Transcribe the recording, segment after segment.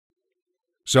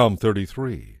Psalm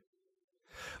 33.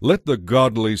 Let the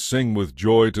godly sing with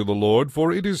joy to the Lord,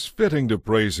 for it is fitting to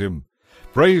praise him.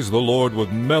 Praise the Lord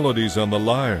with melodies on the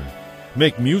lyre.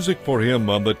 Make music for him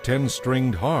on the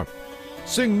 10-stringed harp.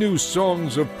 Sing new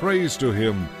songs of praise to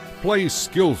him. Play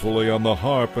skillfully on the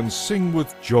harp and sing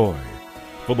with joy.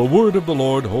 For the word of the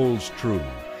Lord holds true,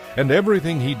 and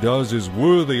everything he does is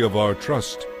worthy of our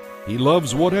trust. He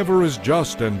loves whatever is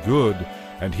just and good,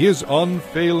 and his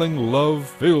unfailing love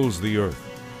fills the earth.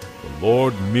 The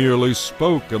Lord merely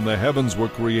spoke, and the heavens were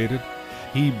created.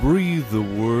 He breathed the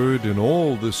word, and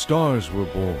all the stars were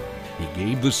born. He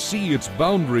gave the sea its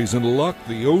boundaries and locked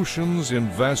the oceans in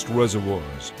vast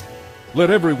reservoirs. Let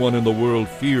everyone in the world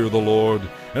fear the Lord,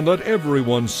 and let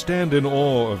everyone stand in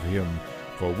awe of him.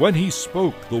 For when he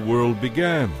spoke, the world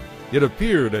began. It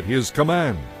appeared at his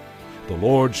command. The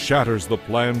Lord shatters the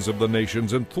plans of the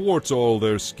nations and thwarts all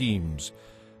their schemes.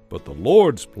 But the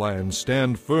Lord's plans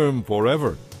stand firm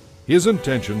forever. His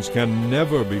intentions can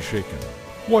never be shaken.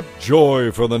 What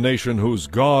joy for the nation whose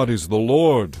God is the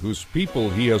Lord, whose people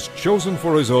he has chosen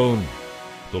for his own.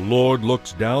 The Lord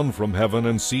looks down from heaven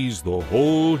and sees the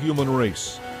whole human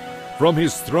race. From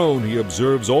his throne he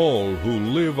observes all who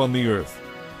live on the earth.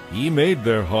 He made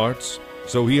their hearts,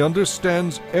 so he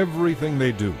understands everything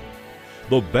they do.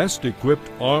 The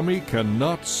best-equipped army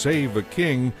cannot save a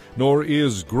king, nor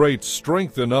is great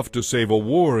strength enough to save a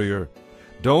warrior.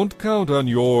 Don't count on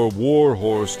your war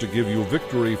horse to give you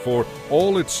victory, for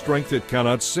all its strength it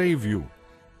cannot save you.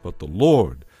 But the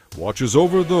Lord watches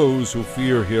over those who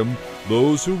fear him,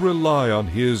 those who rely on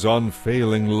his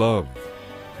unfailing love.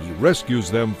 He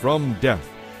rescues them from death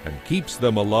and keeps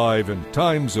them alive in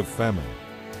times of famine.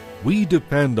 We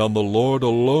depend on the Lord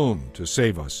alone to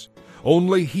save us.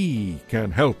 Only he can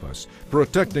help us,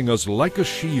 protecting us like a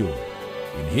shield.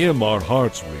 In him our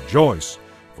hearts rejoice,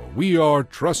 for we are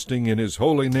trusting in his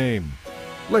holy name.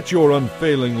 Let your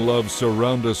unfailing love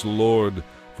surround us, Lord,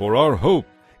 for our hope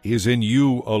is in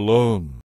you alone.